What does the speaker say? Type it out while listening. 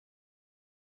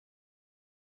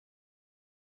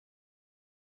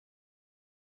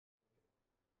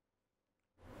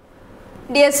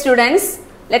Dear students,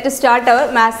 let us start our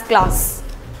math class.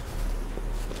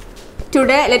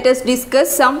 Today let us discuss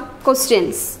some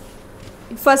questions.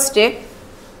 First,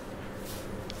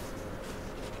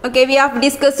 okay, we have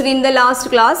discussed in the last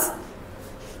class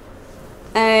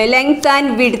length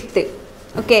and width,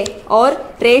 okay, or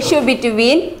ratio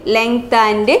between length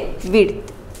and width.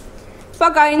 അപ്പോൾ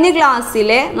കഴിഞ്ഞ ക്ലാസ്സിൽ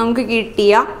നമുക്ക്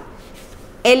കിട്ടിയ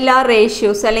എല്ലാ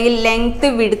ratios അല്ലെങ്കിൽ length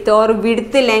width or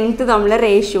width length തമ്മിലുള്ള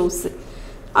ratios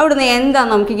അവിടുന്ന് എന്താണ്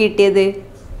നമുക്ക് കിട്ടിയത്?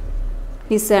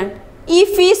 Listen,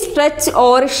 if we stretch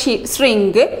or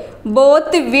shrink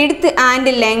both width and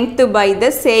length by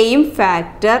the same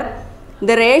factor,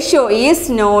 the ratio is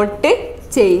not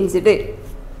changed.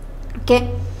 Okay,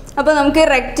 അപ്പോൾ നമുക്ക്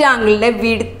റെക്റ്റാങ്കിളിൻ്റെ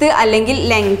വിഡ്ത്ത് അല്ലെങ്കിൽ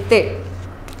ലെങ്ത്ത്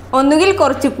ഒന്നുകിൽ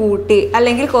കുറച്ച് കൂട്ടി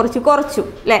അല്ലെങ്കിൽ കുറച്ച് കുറച്ചു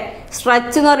അല്ലേ.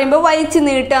 സ്ട്രെച്ച് എന്ന് പറയുമ്പോൾ വലിച്ച്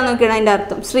നീട്ടുക എന്നൊക്കെയാണ് അതിൻ്റെ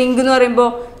അർത്ഥം. ഷ്രിങ്ക് എന്ന് പറയുമ്പോൾ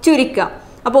ചുരുക്കുക.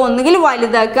 അപ്പോൾ ഒന്നുകിൽ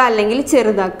വലുതാക്കുക അല്ലെങ്കിൽ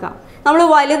ചെറുതാക്കുക. നമ്മൾ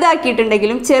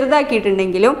വലുതാക്കിയിട്ടുണ്ടെങ്കിലും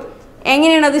ചെറുതാക്കിയിട്ടുണ്ടെങ്കിലും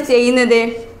എങ്ങനെയാണ് അത് ചെയ്യുന്നത്?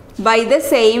 ബൈ ദ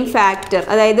സെയിം ഫാക്ടർ,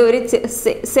 അതായത് ഒരു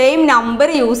സെയിം നമ്പർ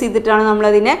യൂസ് ചെയ്തിട്ടാണ്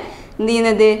നമ്മളതിനെ എന്ത്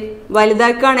ചെയ്യുന്നത്?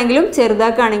 വലുതാക്കുകയാണെങ്കിലും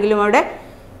ചെറുതാക്കുകയാണെങ്കിലും അവിടെ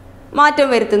മാറ്റം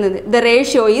വരുത്തുന്നത്. The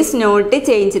ratio is not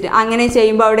changed. അങ്ങനെ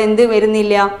ചെയ്യുമ്പോൾ അവിടെ എന്ത്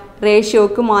വരുന്നില്ല?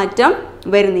 റേഷ്യോക്ക് മാറ്റം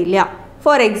വരുന്നില്ല.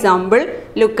 For example,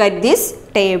 look at this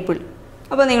table.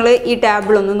 അപ്പോൾ നിങ്ങൾ ഈ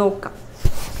ടേബിൾ ഒന്ന് നോക്കാം.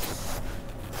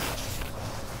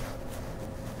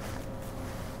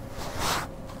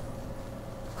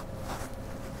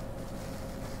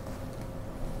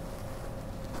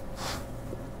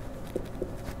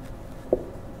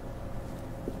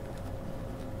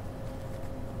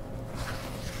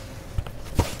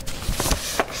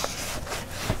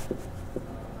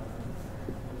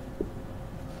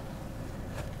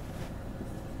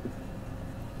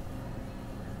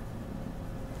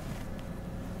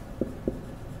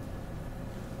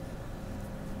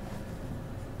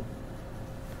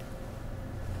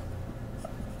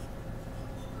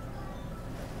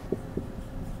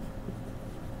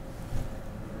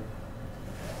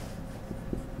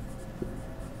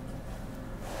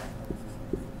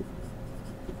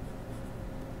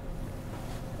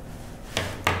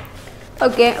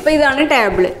 ഓക്കെ, അപ്പോൾ ഇതാണ്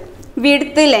ടേബിൾ.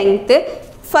 വിഡ്ത്ത് ലെങ്ത്ത്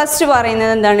ഫസ്റ്റ്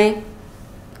പറയുന്നത് എന്താണ്?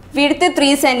 Width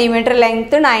 3 cm,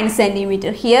 length 9 cm.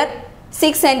 Here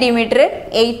 6 cm,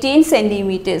 18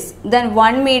 cm. Then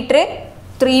 1 meter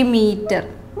 3 meter.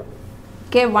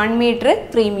 Okay, 1 meter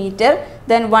 3 meter.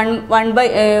 Then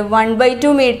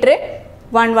 1/2 meter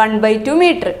 1/2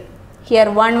 meter. Here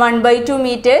 1/2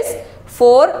 meters,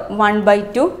 4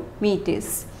 1/2 meters.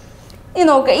 ഇത്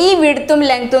നോക്കുക, ഈ വിഡ്ത്തും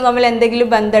ലെങ്ത്തും തമ്മിൽ എന്തെങ്കിലും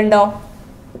ബന്ധമുണ്ടോ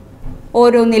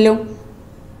ഓരോന്നിലും?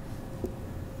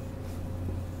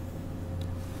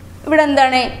 ഇവിടെ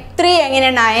എന്താണ് 3 എങ്ങനെ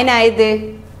 9 ആയത്?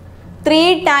 3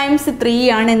 times 3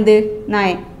 ആണ് എന്ത്?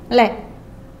 9 അല്ലേ?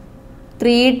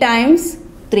 3 times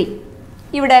 3.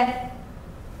 ഇവിടെ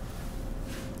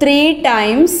 3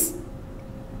 times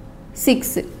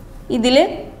 6. ഇതിൽ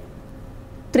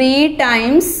 3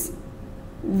 times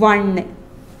 1.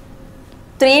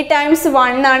 3 times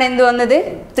 1 ആണ് എന്ത് വന്നത്?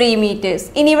 3 meters.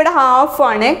 ഇനി ഇവിടെ ഹാഫ്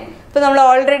ആണ്. ഇപ്പോൾ നമ്മൾ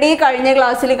ഓൾറെഡി കഴിഞ്ഞ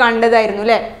ക്ലാസ്സിൽ കണ്ടതായിരുന്നു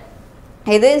അല്ലേ?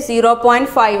 ഇത്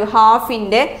 0.5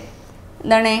 ഹാഫിൻ്റെ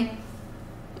എന്താണ്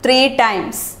 3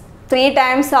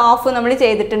 times ഹാഫ് നമ്മൾ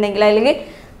ചെയ്തിട്ടുണ്ടെങ്കിൽ അല്ലെങ്കിൽ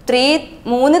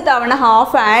 3 തവണ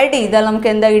ഹാഫ് ആഡ് ചെയ്താൽ നമുക്ക്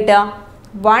എന്താ കിട്ടുക?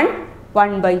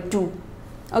 1/2.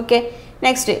 ഓക്കെ,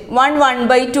 നെക്സ്റ്റ്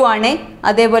 1/2 ആണ്.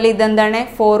 അതേപോലെ ഇതെന്താണ്?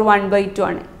 4 1/2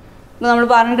 ആണ്. ഇപ്പോൾ നമ്മൾ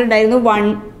പറഞ്ഞിട്ടുണ്ടായിരുന്നു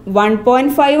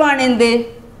 1.5 ആണ് എന്ത്?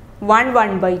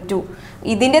 1/2.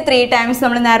 ഇതിൻ്റെ 3 times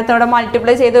നമ്മൾ നേരത്തെ അവിടെ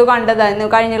മൾട്ടിപ്ലൈ ചെയ്ത് കണ്ടതായിരുന്നു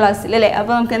കഴിഞ്ഞ ക്ലാസ്സിൽ അല്ലേ?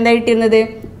 അപ്പോൾ നമുക്ക് എന്താ കിട്ടുന്നത്?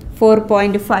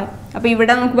 4.5. അപ്പോൾ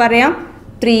ഇവിടെ നമുക്ക് പറയാം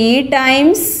 3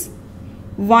 times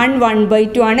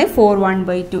 1/2 ആണ് 4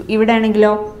 1/2. ഇവിടെ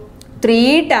ആണെങ്കിലോ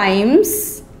 3 times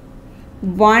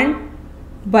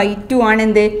 1/2 ആണ്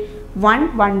എന്ത്?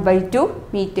 1/2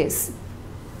 meters.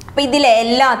 അപ്പോൾ ഇതിൽ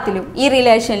എല്ലാത്തിലും ഈ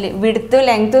റിലേഷനിൽ വിഡ്ത്ത്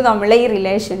ലെങ്ത്ത് തമ്മിലുള്ള ഈ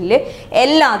റിലേഷനിൽ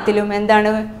എല്ലാത്തിലും എന്താ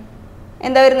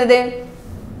വരുന്നത്?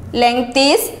 Length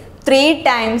is 3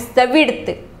 times the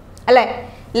width അല്ലേ?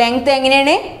 ലെങ്ത്ത്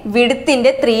എങ്ങനെയാണ്?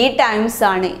 വിഡ്ത്തിൻ്റെ 3 times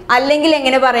ആണ്. അല്ലെങ്കിൽ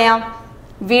എങ്ങനെ പറയാം?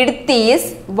 Width is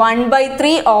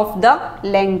 1/3 of the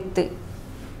length.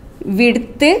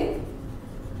 Width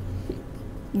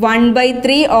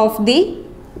 1/3 of the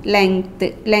length.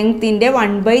 ലെങ്ത്തിൻ്റെ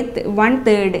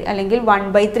 1/3 അല്ലെങ്കിൽ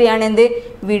 1/3 ആണ് എന്ത്?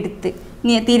 Width.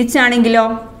 തിരിച്ചാണെങ്കിലോ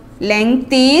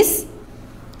length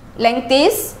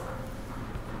is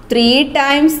 3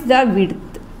 times the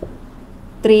width.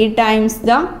 3 times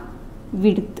the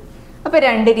width. അപ്പോൾ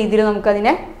രണ്ട് രീതിയിൽ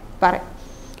നമുക്കതിനെ പറയാം.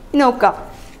 നോക്കാം,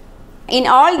 in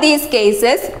all these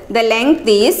cases the length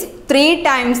is 3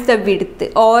 times the width,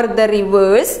 or the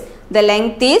reverse, the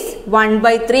length is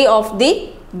 1/3 of the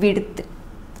width.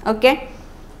 Okay.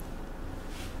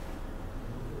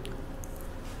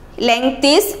 Length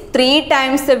is 3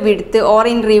 times the width, or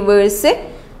in reverse,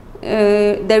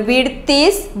 the width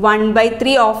is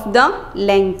 1/3 of the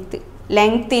length.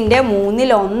 Length inde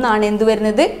 3/1 ആണ് എന്ത്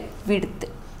വരുന്നത് width.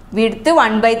 Width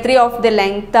 1/3 of the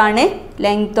length ആണ്,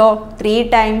 length of 3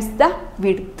 times the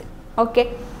width. Okay.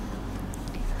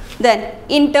 Then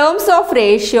in terms of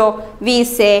ratio, we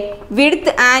say width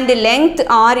and length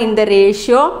are in the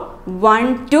ratio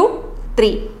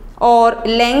 1:3, or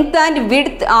length and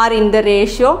width are in the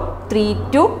ratio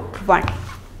 3:1.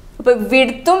 അപ്പോൾ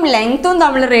വിഡ്ത്തും ലെങ്ത്തും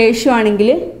തമ്മിൽ ratio ആണെങ്കിൽ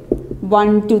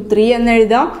 1:3 എന്ന്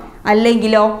എഴുതാം.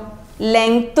 അല്ലെങ്കിലോ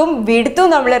ലെങ്ത്തും വിഡ്ത്തും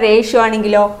തമ്മിൽ റേഷ്യോ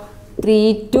ആണെങ്കിലോ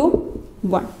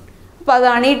 3:1. അപ്പോൾ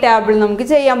അതാണ് ഈ ടേബിൾ നമുക്ക്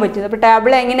ചെയ്യാൻ പറ്റുന്നത്. അപ്പോൾ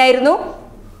ടേബിൾ എങ്ങനെയായിരുന്നു?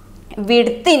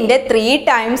 വിഡ്ത്തിൻ്റെ 3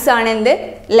 times ആണ് എന്ത്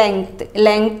length.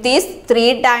 Length is 3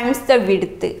 times the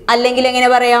width. അല്ലെങ്കിൽ എങ്ങനെ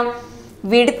പറയാം?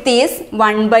 Width is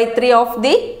 1/3 of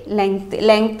the length.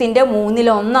 ലെങ്ത്തിൻ്റെ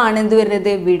 3/1 ആണ് എന്ത്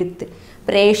വരുന്നത് വിഡ്ത്ത്.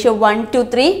 റേഷ്യോ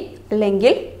 1:3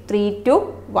 അല്ലെങ്കിൽ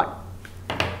 3:1.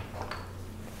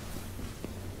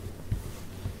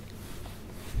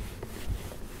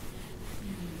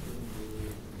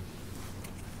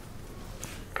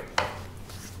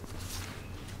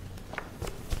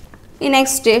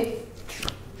 നെക്സ്റ്റ്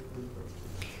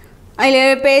അതിൽ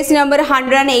പേജ് നമ്പർ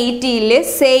 180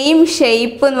 സെയിം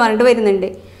ഷേപ്പ് എന്ന് പറഞ്ഞിട്ട് വരുന്നുണ്ട്.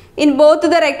 In both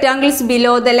the rectangles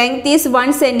below the length is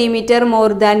 1 centimeter more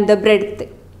than the breadth.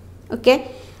 Okay.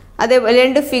 അതേപോലെ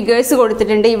 2 ഫിഗേഴ്സ്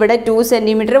കൊടുത്തിട്ടുണ്ട്. ഇവിടെ 2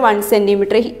 centimeter, 1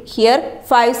 centimeter, here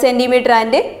 5 centimeter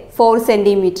and 4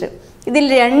 centimeter. ഇതിൽ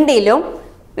രണ്ടിലും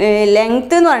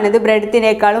ലെങ്ത്ത് എന്ന് പറയുന്നത്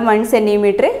ബ്രെഡ്ത്തിനേക്കാളും 1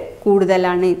 centimeter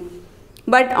കൂടുതലാണ്.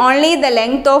 But only the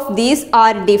length of these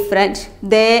are different.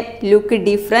 They look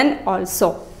different also.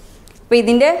 അപ്പോൾ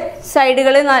ഇതിൻ്റെ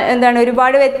സൈഡുകൾ എന്താണ്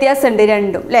ഒരുപാട് വ്യത്യാസമുണ്ട്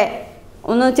രണ്ടും അല്ലേ.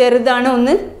 ഒന്ന് ചെറുതാണ്,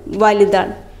 ഒന്ന്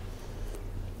വലുതാണ്.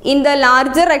 In the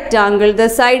larger rectangle, the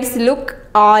sides look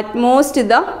almost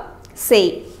the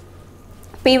same.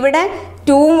 അപ്പോൾ ഇവിടെ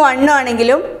 2ഉം 1ഉം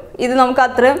ആണെങ്കിലും ഇത് നമുക്ക്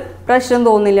അത്ര പ്രശ്നം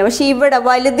തോന്നില്ല. പക്ഷേ ഇവിടെ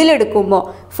വലുതിലെടുക്കുമ്പോൾ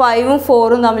 5ഉം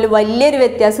 4ഉം തമ്മിൽ വലിയൊരു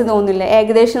വ്യത്യാസം തോന്നില്ല.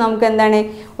 ഏകദേശം നമുക്ക് എന്താണ്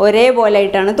ഒരേപോലെ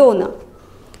ആയിട്ടാണ് തോന്നുക.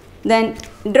 Then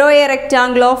draw A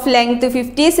rectangle of length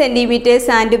 50 centimeters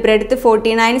and breadth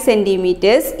 49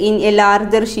 centimeters in A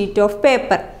larger sheet of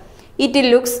paper. It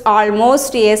looks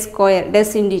almost A square,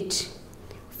 doesn't it?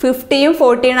 50ഉം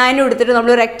 49ഉം എടുത്തിട്ട്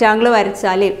നമ്മൾ റെക്ടാങ്കിൾ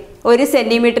വരച്ചാൽ 1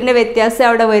 centimeter വ്യത്യാസം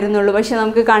അവിടെ വരുന്നുള്ളൂ. പക്ഷെ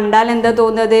നമുക്ക് കണ്ടാൽ എന്താ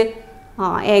തോന്നുന്നത്?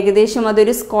 ഏകദേശം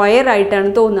അതൊരു സ്ക്വയർ ആയിട്ടാണ്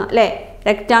തോന്നുക അല്ലേ.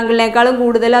 റെക്ടാങ്കിളിനേക്കാളും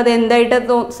കൂടുതൽ അത് എന്തായിട്ട്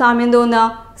സാമ്യം തോന്നുക?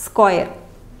 Square.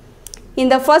 In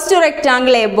the first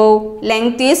rectangle above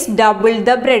length is double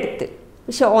the breadth.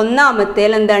 പക്ഷെ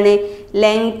ഒന്നാമത്തേൽ എന്താണ്?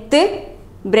 ലെങ്ത്ത്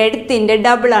ബ്രെഡ്ത്തിൻ്റെ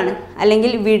ഡബിളാണ്,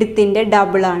 അല്ലെങ്കിൽ വിഡ്ത്തിൻ്റെ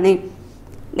ഡബിളാണ്.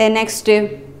 Then next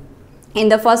in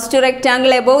the first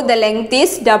rectangle above the length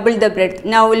is double the breadth.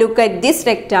 Now look at this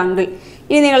rectangle.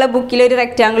 ഇനി നിങ്ങളെ ബുക്കിൽ ഒരു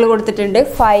റെക്ടാങ്കിൾ കൊടുത്തിട്ടുണ്ട്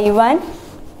 5 and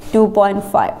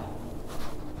 2.5.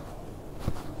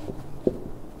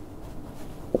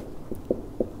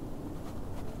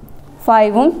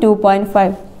 5ഉം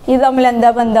 2.5 ഇത് തമ്മിൽ എന്താ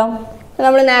ബന്ധം?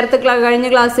 നമ്മൾ നേരത്തെ കഴിഞ്ഞ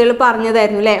ക്ലാസ്സുകളിൽ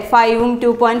പറഞ്ഞതായിരുന്നു അല്ലേ. 5ഉം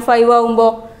 2.5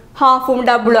 ആകുമ്പോൾ ഹാഫും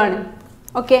ഡബിളാണ്.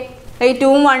 ഓക്കെ. ഈ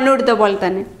 2ഉം 1ഉം എടുത്ത പോലെ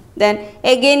തന്നെ. Then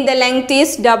again the length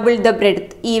is double the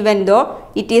breadth even though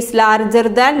it is larger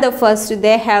than the first.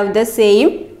 They have the same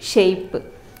shape.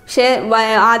 പക്ഷേ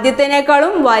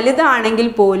ആദ്യത്തേനേക്കാളും വലുതാണെങ്കിൽ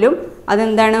പോലും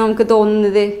അതെന്താണ് നമുക്ക്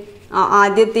തോന്നുന്നത്?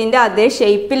 ആദ്യത്തിൻ്റെ അതേ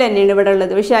ഷേപ്പിൽ തന്നെയാണ് ഇവിടെ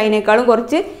ഉള്ളത്. പക്ഷേ അതിനേക്കാളും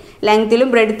കുറച്ച് ലെങ്ത്തിലും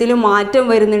ബ്രെഡ്ത്തിലും മാറ്റം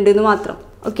വരുന്നുണ്ടെന്ന് മാത്രം.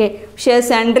 ഓക്കെ. പക്ഷേ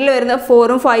സെൻറ്ററിൽ വരുന്ന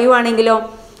 4ഉം 5ഉം ആണെങ്കിലോ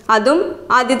അതും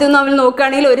ആദ്യത്തും നമ്മൾ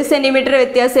നോക്കുകയാണെങ്കിൽ 1 centimeter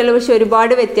വ്യത്യാസമുള്ളൂ. പക്ഷെ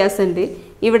ഒരുപാട് വ്യത്യാസമുണ്ട്.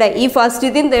 ഇവിടെ ഈ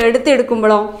ഫസ്റ്റത്തും തേർഡത്തും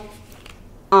എടുക്കുമ്പോഴോ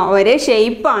ഒരേ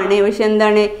ഷേപ്പാണ്, പക്ഷെ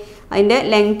എന്താണ് അതിൻ്റെ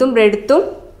ലെങ്ത്തും ബ്രെഡ്ത്തും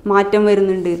മാറ്റം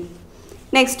വരുന്നുണ്ട്.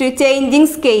 Next changing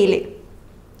scale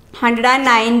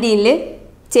 190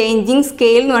 changing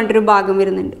scale എന്ന് പറഞ്ഞിട്ടൊരു ഭാഗം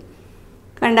വരുന്നുണ്ട്.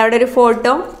 കണ്ട അവിടെ ഒരു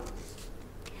photo.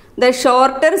 The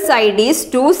shorter side is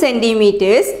 2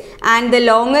 centimeters and the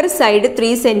longer side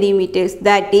 3 centimeters.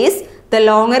 That is the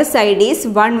longer side is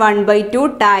 1/2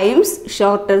 times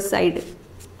shorter side.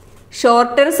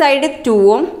 Shorter side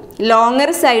 2ഉം longer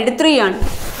side 3 ആണ്.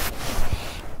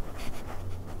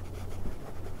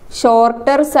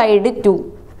 ഷോർട്ടർ സൈഡ് 2,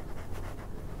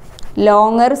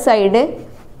 ലോങ്ങർ സൈഡ്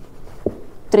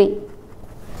 3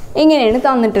 ഇങ്ങനെയാണ്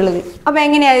തന്നിട്ടുള്ളത്. അപ്പോൾ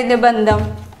എങ്ങനെയാണ് ഇതിൻ്റെ ബന്ധം?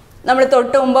 നമ്മൾ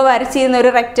തൊട്ട് മുമ്പ് വരച്ചിരുന്ന ഒരു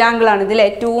റെക്റ്റാങ്കിളാണ് ഇതിലെ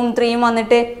 2ഉം 3ഉം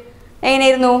വന്നിട്ട്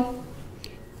എങ്ങനെയായിരുന്നു?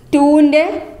 2ൻ്റെ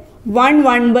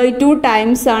 1/2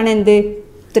 ടൈംസ് ആണ് എന്ത്?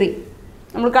 3.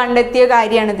 നമ്മൾ കണ്ടെത്തിയ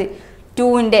കാര്യമാണിത്.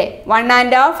 2ൻ്റെ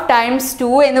 1.5 times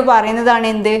 2 എന്ന് പറയുന്നതാണ്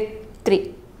എന്ത് 3.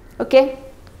 ഓക്കെ,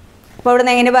 അപ്പോൾ ഇവിടെ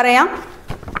നിന്ന് എങ്ങനെ പറയാം?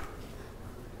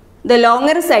 The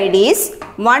longer side is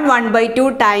 1/2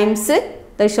 times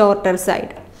the shorter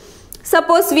side.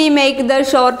 Suppose we make the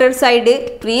shorter side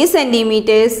 3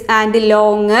 centimeters and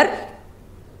longer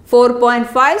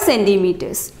 4.5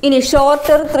 centimeters. ഇനി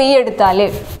shorter 3 എടുത്താൽ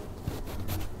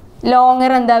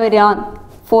ലോങ്ങർ എന്താ വരിക?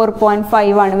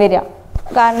 4.5 ആണ് വരിക.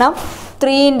 കാരണം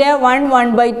 3ൻ്റെ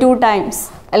 1/2 times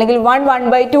അല്ലെങ്കിൽ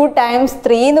 1/2 times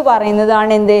 3 എന്ന്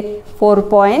പറയുന്നതാണ് എന്ത്?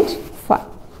 4.5.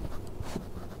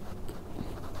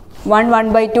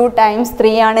 1/2 times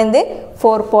 3 ആണ് എന്ത്?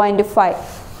 4.5.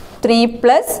 3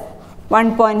 plus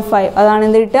 1.5 അതാണ്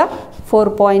എന്ത് കിട്ടുക?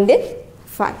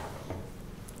 4.5.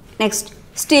 Next,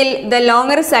 still the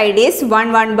longer side is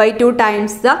 1/2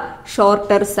 times the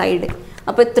shorter side.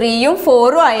 അപ്പോൾ 3ഉം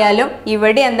 4ഉം ആയാലും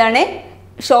ഇവിടെ എന്താണ്?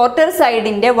 ഷോർട്ടർ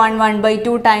സൈഡിൻ്റെ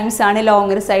 1/2 times ആണ്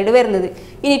ലോങ്ങർ സൈഡ് വരുന്നത്.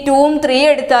 ഇനി 2ഉം 3ഉം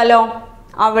എടുത്താലോ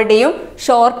അവിടെയും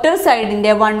ഷോർട്ടർ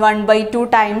സൈഡിൻ്റെ 1/2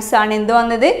 times ആണ് എന്ത്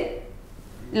വന്നത്?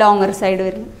 ലോങ്ങർ സൈഡ്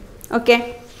വരുന്നത്. Okay,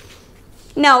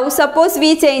 now suppose we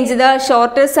change the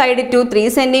shorter side to 3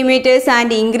 centimeters and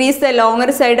increase the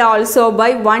longer side also by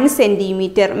 1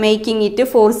 centimeter, making it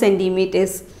 4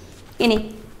 centimeters. ഇനി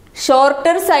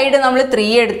ഷോർട്ടർ സൈഡ് നമ്മൾ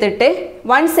 3 എടുത്തിട്ട്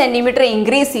 1 centimeter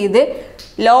ഇൻക്രീസ് ചെയ്ത്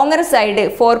ലോങ്ങർ സൈഡ്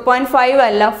 4.5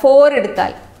 അല്ല 4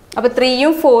 എടുത്താൽ, അപ്പോൾ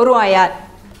 3ഉം 4ഉം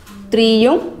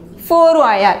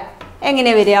ആയാൽ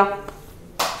എങ്ങനെ വരിക?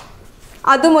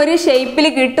 അതും ഒരു ഷേപ്പിൽ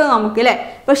കിട്ടും നമുക്ക് അല്ലേ?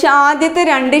 പക്ഷെ ആദ്യത്തെ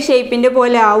 2 ഷേപ്പിൻ്റെ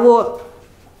പോലെ ആവുമോ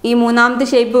ഈ മൂന്നാമത്തെ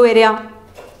ഷേപ്പ് വരിക?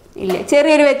 ഇല്ല,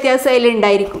 ചെറിയൊരു വ്യത്യാസം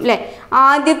അതിലുണ്ടായിരിക്കും അല്ലേ?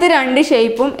 ആദ്യത്തെ 2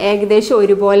 ഷേപ്പും ഏകദേശം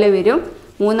ഒരുപോലെ വരും,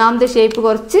 മൂന്നാമത്തെ ഷേപ്പ്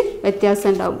കുറച്ച് വ്യത്യാസം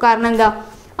ഉണ്ടാവും. കാരണം എന്താ?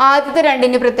 ആദ്യത്തെ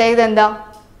 2ൻ്റെ പ്രത്യേകത എന്താ?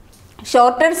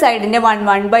 ഷോർട്ടർ സൈഡിൻ്റെ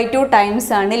 1/2 times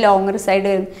ആണ് ലോങ്ങർ സൈഡ്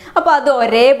വരുന്നത്. അപ്പോൾ അത്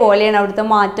ഒരേപോലെയാണ് അവിടുത്തെ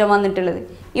മാറ്റം വന്നിട്ടുള്ളത്.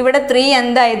 ഇവിടെ 3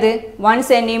 എന്തായത്? 1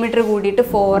 centimeter കൂടിയിട്ട്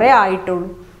 4 ആയിട്ടുള്ളൂ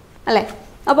അല്ലേ?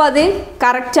 അപ്പോൾ അത്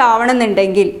കറക്റ്റ്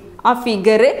ആവണമെന്നുണ്ടെങ്കിൽ ആ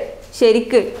ഫിഗർ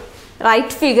ശരിക്ക്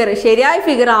റൈറ്റ് ഫിഗർ, ശരിയായ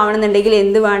ഫിഗർ ആവണമെന്നുണ്ടെങ്കിൽ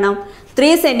എന്ത് വേണം?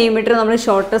 3 centimeter നമ്മൾ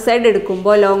ഷോർട്ടർ സൈഡ്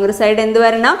എടുക്കുമ്പോൾ ലോങ്ങർ സൈഡ് എന്ത്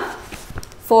വരണം?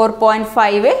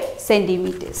 4.5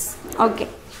 centimeters. Okay,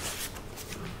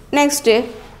 next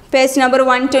page number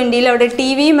 120 അവിടെ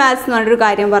TV മാത്സ് എന്ന് പറഞ്ഞൊരു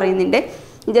കാര്യം പറയുന്നുണ്ട്.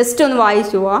 ജസ്റ്റ് ഒന്ന്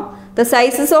വായിച്ചു പോവാം. The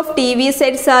sizes of TV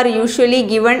sets are usually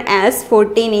given as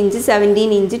 14 inch,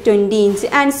 17 inch, 20 inch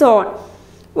and so on.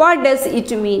 What does it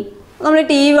mean? നമ്മൾ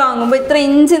TV വാങ്ങുമ്പോൾ ഇത്ര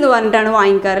ഇഞ്ച് എന്ന് പറഞ്ഞിട്ടാണ്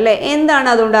വാങ്ങിക്കാറ് അല്ലേ? എന്താണ്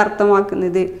അതുകൊണ്ട്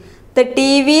അർത്ഥമാക്കുന്നത്? The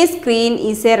TV screen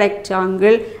is a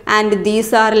rectangle and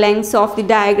these are lengths of the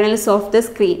diagonals of the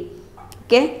screen.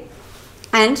 Okay,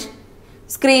 and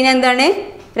screen എന്താണ്?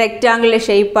 rectangular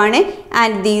shape ആണ്.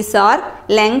 and these are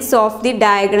lengths of the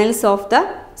diagonals of the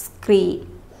screen.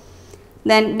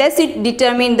 then does it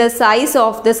determine the size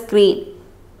of the screen?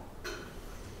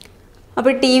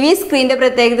 അപ്പോൾ TV സ്ക്രീനിൻ്റെ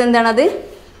പ്രത്യേകത എന്താണത്?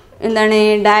 എന്താണ്?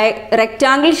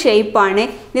 Rectangle ഷേപ്പാണ്.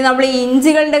 ഇനി നമ്മൾ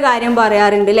ഇഞ്ചുകളുടെ കാര്യം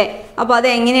പറയാറുണ്ട് അല്ലേ? അപ്പോൾ അത്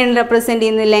എങ്ങനെയാണ് റെപ്രസെൻറ്റ്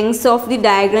ചെയ്യുന്നത്? Lengths of the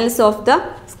diagonals of the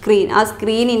screen. ആ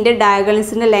സ്ക്രീനിൻ്റെ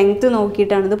ഡയഗണൽസിൻ്റെ ലെങ്ത്ത്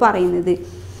നോക്കിയിട്ടാണ് ഇത് പറയുന്നത്.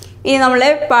 ഇനി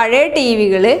നമ്മളെ പഴയ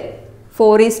TVകൾ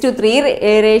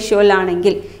 4:3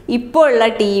 റേഷ്യോയിലാണെങ്കിൽ ഇപ്പോൾ ഉള്ള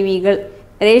TVകൾ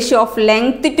ratio of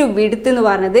length to width എന്ന്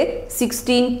പറഞ്ഞത്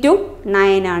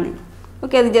 16:9 ആണ്.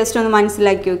 ഓക്കെ, അത് ജസ്റ്റ് ഒന്ന്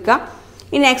മനസ്സിലാക്കി വെക്കുക.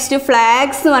 ഇനി നെക്സ്റ്റ്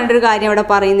ഫ്ലാഗ്സ് എന്ന് പറഞ്ഞിട്ടൊരു കാര്യം അവിടെ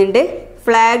പറയുന്നുണ്ട്.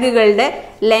 ഫ്ലാഗുകളുടെ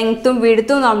ലെങ്ത്തും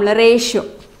വിഡ്ത്തും നമ്മൾ റേഷ്യോ.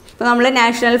 ഇപ്പോൾ നമ്മൾ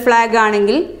നാഷണൽ ഫ്ലാഗ്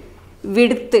ആണെങ്കിൽ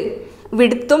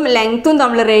വിഡ്ത്തും ലെങ്ത്തും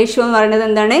നമ്മൾ റേഷ്യോ എന്ന് പറയുന്നത്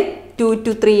എന്താണ്?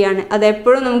 2:3 ആണ്.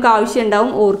 അതെപ്പോഴും നമുക്ക് ആവശ്യം ഉണ്ടാവും,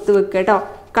 ഓർത്ത് വെക്കുക കേട്ടോ.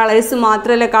 കളേഴ്സ്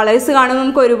മാത്രമല്ല, കളേഴ്സ് കാണുമ്പോൾ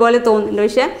നമുക്ക് ഒരുപോലെ തോന്നുന്നുണ്ട്,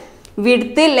 പക്ഷേ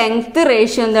വിഡ്ത്ത് ലെങ്ത്ത്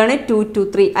റേഷ്യോ എന്താണ്?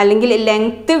 2:3. അല്ലെങ്കിൽ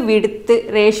ലെങ്ത്ത് വിഡ്ത്ത്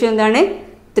റേഷ്യോ എന്താണ്?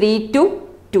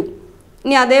 3:2.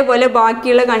 ഇനി അതേപോലെ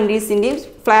ബാക്കിയുള്ള കൺട്രീസിൻ്റെയും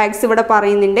ഫ്ലാഗ്സ് ഇവിടെ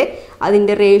പറയുന്നുണ്ട്,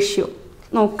 അതിൻ്റെ റേഷ്യോ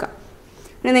നോക്കാം.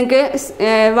 പിന്നെ നിങ്ങൾക്ക്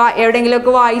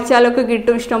എവിടെയെങ്കിലുമൊക്കെ വായിച്ചാലൊക്കെ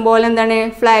കിട്ടും ഇഷ്ടംപോലെ എന്താണ്?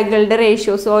 ഫ്ലാഗുകളുടെ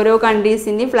റേഷ്യോസ്, ഓരോ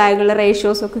കൺട്രീസിൻ്റെയും ഫ്ലാഗുകളുടെ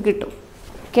റേഷ്യോസ് ഒക്കെ കിട്ടും.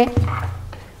 ഓക്കെ,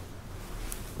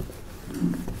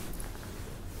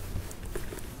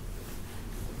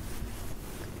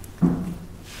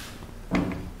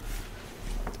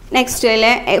 നെക്സ്റ്റ്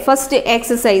അല്ലേ first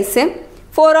exercise.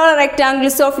 For all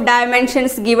rectangles of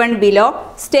dimensions given below,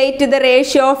 state the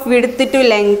ratio of width to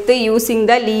length using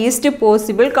the least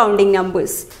possible counting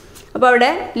numbers. അപ്പോൾ അവിടെ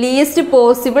least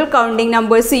possible counting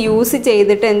numbers use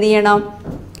ചെയ്തിട്ട് എന്ത് ചെയ്യണം?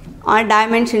 ആ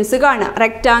ഡയമെൻഷൻസ് കാണാം.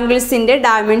 റെക്റ്റാങ്കിൾസിൻ്റെ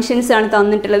ഡയമെൻഷൻസ് ആണ്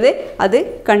തന്നിട്ടുള്ളത്, അത്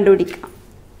കണ്ടുപിടിക്കാം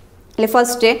അല്ലെ?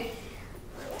 First,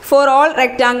 for all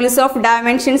rectangles of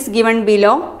dimensions given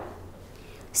below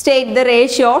state the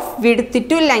ratio of width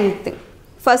to length.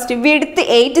 First width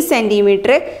 8 cm,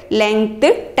 length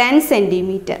 10 cm.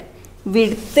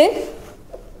 Width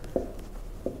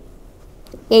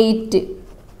 8,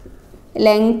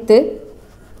 length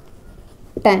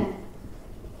 10.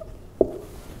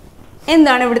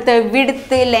 എന്താണ് ഇവിടുത്തെ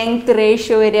വിഡ്ത്ത് ലെങ്ത്ത്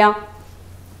റേഷ്യോ വരിക?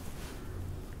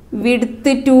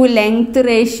 Width to length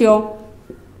ratio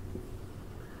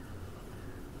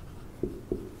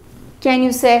can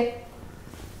you say?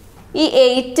 ഈ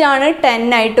 8 ആണ് 10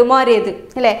 ആയിട്ട് മാറിയത്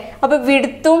അല്ലേ? അപ്പോൾ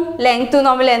വിഡ്ത്തും ലെങ്ത്തും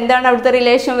തമ്മിൽ എന്താണ് അവിടുത്തെ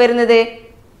റിലേഷൻ വരുന്നത്?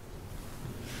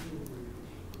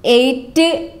 8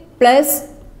 പ്ലസ്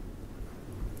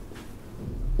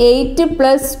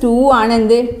 2 ആണ്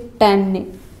എന്ത്? 10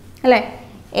 അല്ലേ?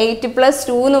 8 പ്ലസ്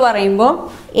 2 എന്ന് പറയുമ്പോൾ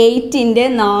 8ൻ്റെ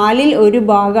 4ൽ ഒരു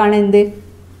ഭാഗമാണ് എന്ത്?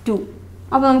 2.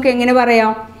 അപ്പോൾ നമുക്ക് എങ്ങനെ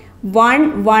പറയാം?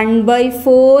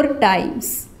 1/4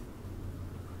 ടൈംസ്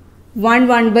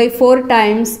 1/4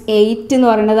 ടൈംസ് 8 എന്ന്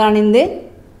പറയുന്നതാണ് എന്ത്?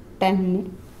 10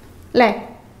 അല്ലേ?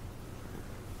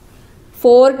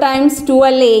 4 ടൈംസ് 2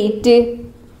 അല്ലേ 8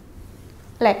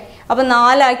 അല്ലേ? അപ്പോൾ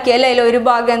 4 ആക്കിയാൽ അതിൽ ഒരു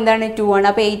ഭാഗം എന്താണ്? 2 ആണ്.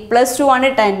 അപ്പോൾ 8 പ്ലസ് 2 ആണ്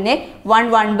 10.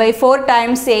 1/4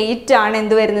 ടൈംസ് 8 ആണ്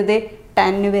എന്ത് വരുന്നത്?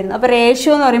 10 വരുന്നത്. അപ്പോൾ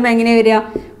റേഷ്യോ എന്ന് പറയുമ്പോൾ എങ്ങനെ വരിക?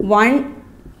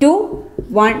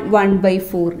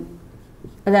 1:1/4.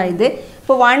 അതായത്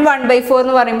ഇപ്പോൾ 1/4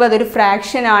 എന്ന് പറയുമ്പോൾ അതൊരു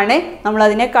ഫ്രാക്ഷൻ ആണ്.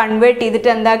 നമ്മളതിനെ കൺവേർട്ട് ചെയ്തിട്ട്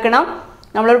എന്താക്കണം?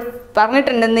 നമ്മൾ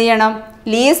പറഞ്ഞിട്ടുണ്ട് എന്ത് ചെയ്യണം?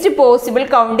 ലീസ്റ്റ് പോസിബിൾ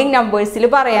കൗണ്ടിങ് നമ്പേഴ്സിൽ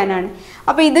പറയാനാണ്.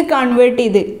 അപ്പോൾ ഇത് കൺവേർട്ട്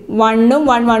ചെയ്ത് 1ഉം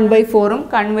 1/4ഉം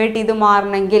കൺവേർട്ട് ചെയ്ത്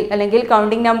മാറണമെങ്കിൽ, അല്ലെങ്കിൽ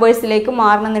കൗണ്ടിങ് നമ്പേഴ്സിലേക്ക്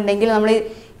മാറണമെന്നുണ്ടെങ്കിൽ നമ്മൾ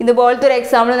ഇതുപോലത്തെ ഒരു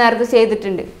എക്സാമ്പിൾ നേരത്തെ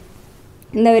ചെയ്തിട്ടുണ്ട്.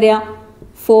 എന്താ വരിക?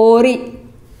 4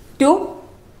 to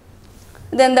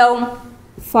ഇതെന്താവും?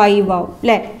 5 ആവും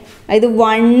അല്ലേ? അതായത്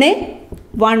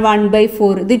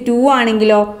 1/4. ഇത് 2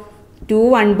 ആണെങ്കിലോ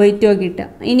 2/1/2 കിട്ടുക.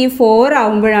 ഇനി 4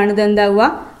 ആവുമ്പോഴാണ് ഇതെന്താവുക?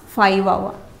 5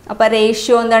 ആവുക. അപ്പോൾ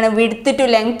റേഷ്യോ എന്താണ്? Width to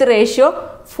length ratio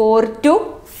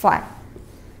 4:5.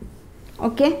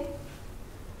 Okay.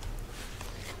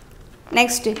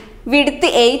 Next, width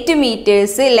 8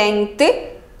 metres, length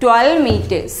 12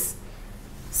 metres.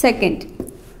 Second,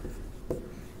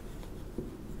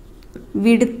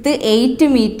 width 8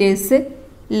 metres,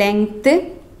 length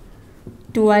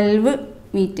 12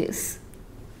 metres.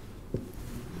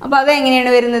 അപ്പോൾ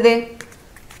അതെങ്ങനെയാണ് വരുന്നത്?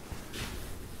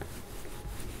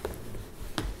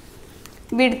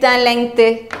 വിഡ്ത്ത് ആൻഡ് ലെങ്ത്ത്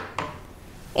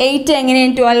 8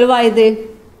 എങ്ങനെയാണ് 12 ആയത്?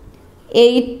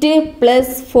 8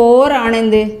 പ്ലസ് 4 ആണ്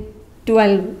എന്ത്?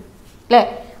 12 അല്ലേ?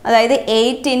 അതായത്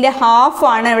 8ൻ്റെ ഹാഫ്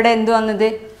ആണ് ഇവിടെ എന്ത് വന്നത്?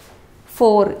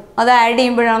 4. അത് ആഡ്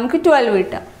ചെയ്യുമ്പോഴാണ് നമുക്ക് 12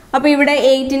 കിട്ടുക. അപ്പോൾ ഇവിടെ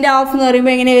 8ൻ്റെ ഹാഫ് എന്ന്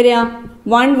പറയുമ്പോൾ എങ്ങനെ വരിക?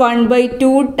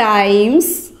 1/2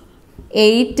 ടൈംസ്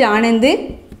 8 ആണ് എന്ത്?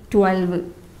 12.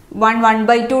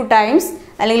 1/2 ടൈംസ്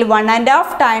അല്ലെങ്കിൽ 1.5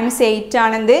 ടൈംസ് 8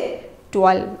 ആണ് എന്ത്?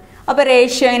 12. അപ്പോൾ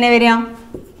റേഷ്യോ എങ്ങനെ വരിക?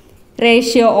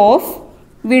 Ratio of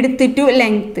width to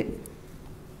length.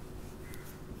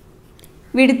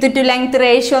 Width to length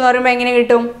ratio എന്ന് പറയുമ്പോൾ എങ്ങനെ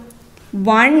കിട്ടും?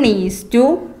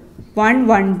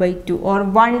 1:1/2 ഓർ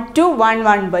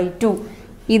 1:1/2.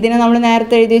 ഇതിനെ നമ്മൾ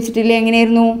നേരത്തെ എഴുതി വെച്ചിട്ടില്ലേ?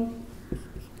 എങ്ങനെയായിരുന്നു?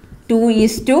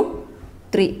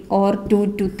 2:3 or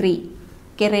 2:3.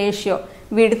 Okay, ratio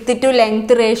width to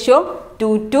length ratio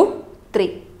 2:3.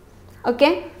 Okay.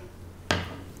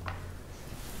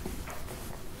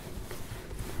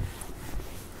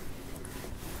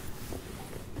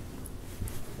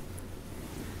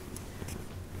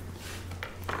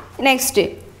 Next,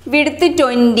 width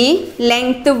 20,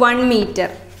 length 1 metre.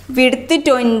 Width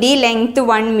 20, length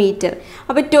 1 metre.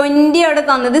 അപ്പോൾ 20 അവിടെ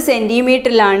തന്നത്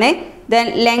സെൻറ്റിമീറ്ററിലാണ്, ദെൻ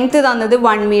ലെങ്ത്ത് തന്നത്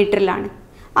 1 മീറ്ററിലാണ്.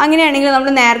 അങ്ങനെയാണെങ്കിൽ നമ്മൾ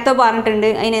നേരത്തെ പറഞ്ഞിട്ടുണ്ട്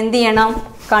അതിന് എന്ത് ചെയ്യണം?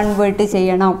 കൺവേർട്ട്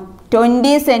ചെയ്യണം.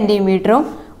 20 സെൻറ്റിമീറ്ററും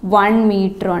 1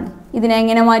 മീറ്ററുമാണ്.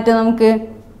 ഇതിനെങ്ങനെ മാറ്റാം നമുക്ക്?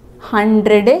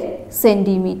 100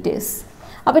 സെൻറ്റിമീറ്റേഴ്സ്.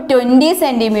 അപ്പോൾ 20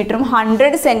 സെൻറ്റിമീറ്ററും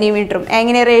 100 സെൻറ്റിമീറ്ററും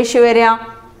എങ്ങനെ റേഷ്യോ വരിക?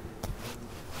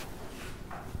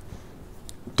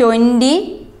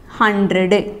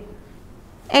 20:100.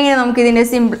 എങ്ങനെ നമുക്കിതിൻ്റെ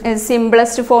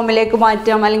സിംപ്ലസ്റ്റ് ഫോമിലേക്ക്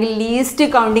മാറ്റാം, അല്ലെങ്കിൽ ലീസ്റ്റ്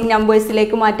കൗണ്ടിങ്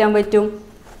നമ്പേഴ്സിലേക്ക് മാറ്റാൻ പറ്റും?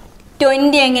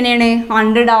 20 എങ്ങനെയാണ്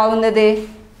 100 ആവുന്നത്?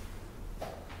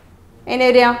 എങ്ങനെ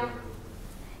വരിക?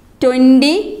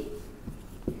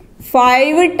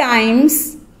 25 ടൈംസ്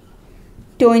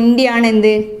 20 ആണ്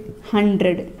എന്ത്?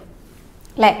 100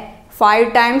 അല്ലേ? 5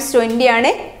 ടൈംസ് 20 ആണ്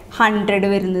 100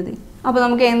 വരുന്നത്. അപ്പോൾ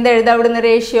നമുക്ക് എന്ത് എഴുതാം ഇവിടുന്ന്?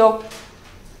 റേഷ്യോ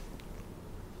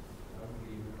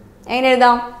എങ്ങനെ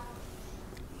എഴുതാം?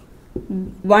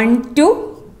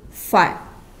 1:5.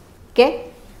 ഓക്കെ.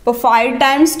 ഇപ്പോൾ 5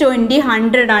 ടൈംസ് 20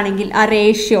 100 ആണെങ്കിൽ ആ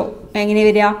റേഷ്യോ എങ്ങനെ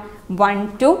വരിക?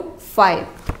 1:5.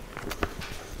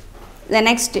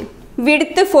 Next,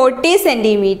 width 40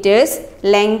 centimetres,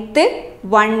 length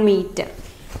 1 metre.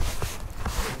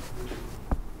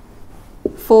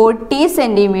 40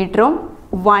 സെൻറ്റിമീറ്ററും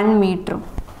 1 മീറ്ററും.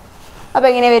 അപ്പോൾ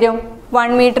എങ്ങനെ വരും?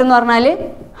 1 മീറ്റർ എന്ന് പറഞ്ഞാൽ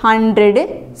 100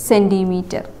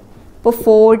 സെൻറ്റിമീറ്റർ. അപ്പോൾ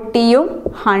 40യും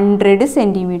 100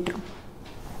 സെൻറ്റിമീറ്ററും.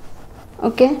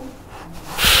 ഓക്കെ,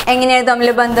 എങ്ങനെയാണ് തമ്മിൽ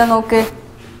ബന്ധം നോക്ക്.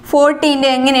 40ൻ്റെ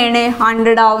എങ്ങനെയാണ്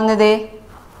 100 ആവുന്നത്?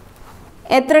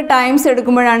 എത്ര ടൈംസ്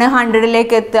എടുക്കുമ്പോഴാണ്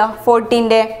 100ലേക്ക് എത്തുക?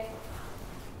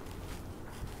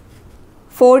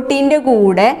 40ൻ്റെ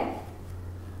കൂടെ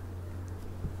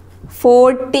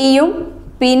 40യും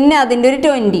പിന്നെ അതിൻ്റെ ഒരു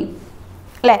 20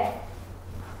 അല്ലേ?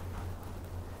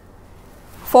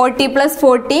 40 +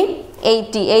 40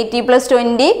 80, 80 +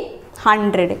 20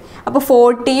 100. അപ്പോൾ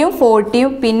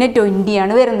 40യും പിന്നെ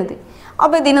 20 വരുന്നത്.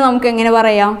 അപ്പോൾ ഇതിന് നമുക്ക് എങ്ങനെ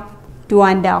പറയാം?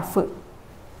 2.5.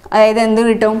 അതായത് എന്ത്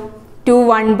കിട്ടും?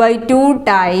 1/2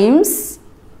 ടൈംസ്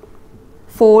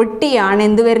 40 ആണ്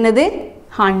എന്ത് വരുന്നത്?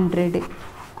 100.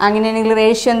 അങ്ങനെയാണെങ്കിൽ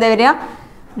റേഷ്യോ എന്താ വരിക?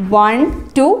 1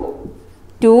 to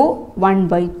 2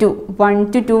 1/2. 1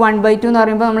 to 2 1/2 എന്ന്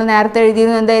പറയുമ്പോൾ നമ്മൾ നേരത്തെ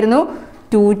എഴുതിയത് എന്തായിരുന്നു?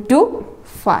 2 to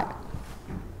 5.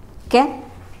 Okay,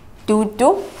 2 to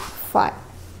 5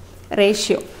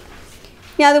 ratio.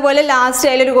 ഇനി അതുപോലെ ലാസ്റ്റ്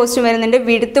അതിലൊരു ക്വസ്റ്റ്യൻ വരുന്നുണ്ട്.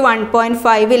 Width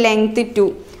 1.5, length 2.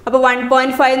 അപ്പോൾ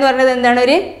 1.5 എന്ന് പറയുന്നത് എന്താണ്?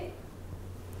 ഒരു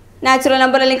നാച്ചുറൽ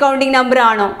നമ്പർ അല്ലെങ്കിൽ കൗണ്ടിങ് നമ്പർ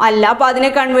ആണോ? അല്ല. അപ്പോൾ അതിനെ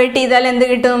കൺവേർട്ട് ചെയ്താൽ എന്ത്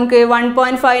കിട്ടും നമുക്ക്?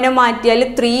 1.5നെ മാറ്റിയാൽ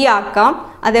 3 ആക്കാം.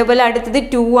 അതേപോലെ അടുത്തത്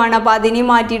 2 ആണ്. അപ്പോൾ അതിനെ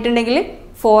മാറ്റിയിട്ടുണ്ടെങ്കിൽ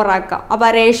 4 ആക്കാം. അപ്പോൾ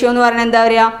ആ റേഷ്യോ എന്ന് പറഞ്ഞാൽ എന്താ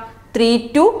പറയുക? 3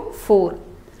 to 4.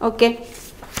 ഓക്കെ,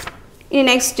 ഇനി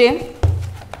next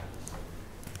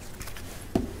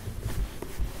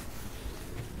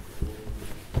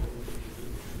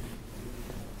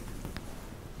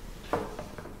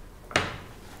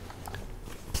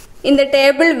in the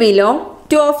table below,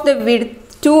 two of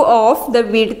the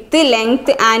width, length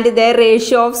and their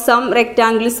ratio of some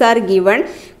rectangles are given.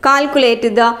 Calculate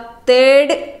the third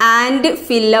and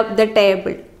fill up the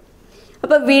table.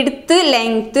 അപ്പോൾ വിഡ്ത്ത്,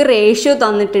 ലെങ്ത്ത്, റേഷ്യോ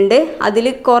തന്നിട്ടുണ്ട്. അതിൽ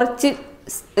കുറച്ച്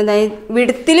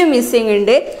വിഡ്ത്തിലും missing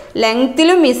ഉണ്ട്,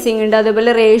 ലെങ്ത്തിലും missing ഉണ്ട്,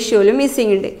 അതേപോലെ റേഷ്യോയിലും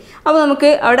missing ഉണ്ട്. അപ്പോൾ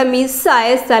നമുക്ക് അവിടെ മിസ്സായ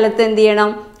സ്ഥലത്ത് എന്ത്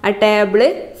ചെയ്യണം? ആ ടേബിള്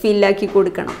ഫില്ലാക്കി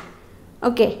കൊടുക്കണം.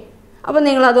 ഓക്കെ, അപ്പോൾ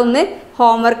നിങ്ങളതൊന്ന്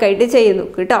ഹോംവർക്കായിട്ട് ചെയ്ത്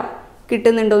നോക്ക് കേട്ടോ.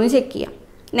 കിട്ടുന്നുണ്ടോ എന്ന് ചെക്ക് ചെയ്യാം.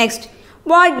 Next,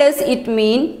 what does it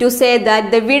mean to say that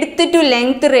the width to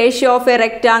length ratio of A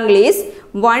rectangle is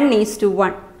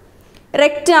 1:1?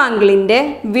 റെക്റ്റാങ്കിളിൻ്റെ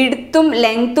വിഡ്ത്തും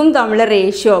ലെങ്ത്തും തമ്മിലുള്ള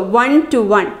റേഷ്യോ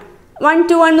 1:1.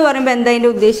 1:1 എന്ന് പറയുമ്പോൾ എന്താ അതിൻ്റെ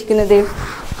ഉദ്ദേശിക്കുന്നത്?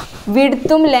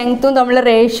 വിഡ്ത്തും ലെങ്ത്തും തമ്മിലുള്ള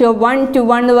റേഷ്യോ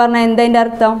 1:1 എന്ന് പറഞ്ഞാൽ എന്താ അതിൻ്റെ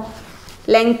അർത്ഥം?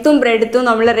 ലെങ്ത്തും ബ്രെഡ്ത്തും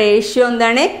തമ്മിലുള്ള റേഷ്യോ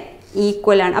എന്താണ്?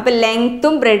 ഈക്വൽ ആണ്. അപ്പോൾ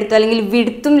ലെങ്ത്തും ബ്രെഡ്ത്തും അല്ലെങ്കിൽ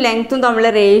വിഡ്ത്തും ലെങ്ത്തും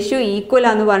തമ്മിലുള്ള റേഷ്യോ ഈക്വൽ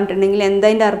ആണെന്ന് പറഞ്ഞിട്ടുണ്ടെങ്കിൽ എന്താ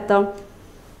അതിൻ്റെ അർത്ഥം?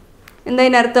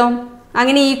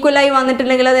 അങ്ങനെ ഈക്വലായി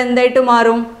വന്നിട്ടുണ്ടെങ്കിൽ അത് എന്തായിട്ട്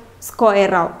മാറും?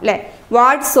 സ്ക്വയർ ആവും അല്ലേ?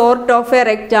 What sort of A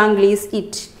rectangle is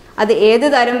it? അത് ഏത്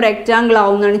തരം റെക്റ്റാങ്കിൾ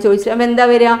ആവും എന്നാണ് ചോദിച്ചത്. അപ്പോൾ എന്താ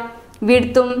വരിക?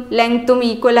 വിഡ്ത്തും ലെങ്ത്തും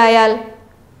ഈക്വൽ ആയാൽ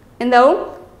എന്താവും?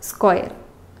 Square.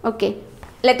 Okay,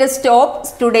 let us stop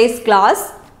today's class.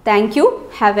 Thank you.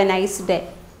 Have a nice day.